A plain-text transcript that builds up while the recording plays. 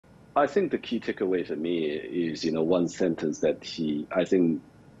I think the key takeaway for me is, one sentence that I think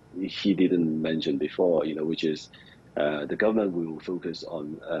he didn't mention before, which is the government will focus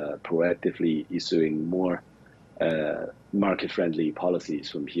on proactively issuing more market-friendly policies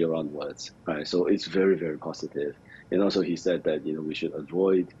from here onwards, right? So it's very, very positive. And also he said that, we should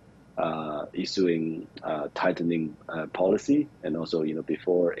avoid issuing tightening policy. And also,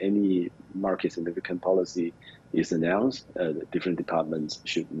 before any market significant policy is announced, the different departments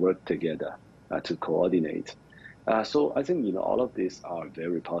should work together to coordinate. So I think, all of these are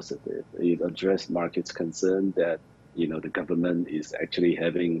very positive. It addressed markets' concern that, the government is actually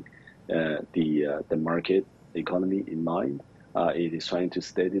having the market economy in mind. It is trying to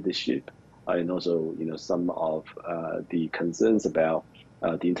steady the ship. And also, some of the concerns about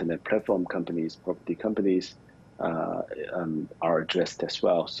the internet platform companies, property companies, uh, are addressed as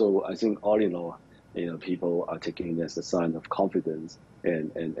well. So I think all in all, people are taking it as a sign of confidence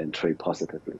and trade positively.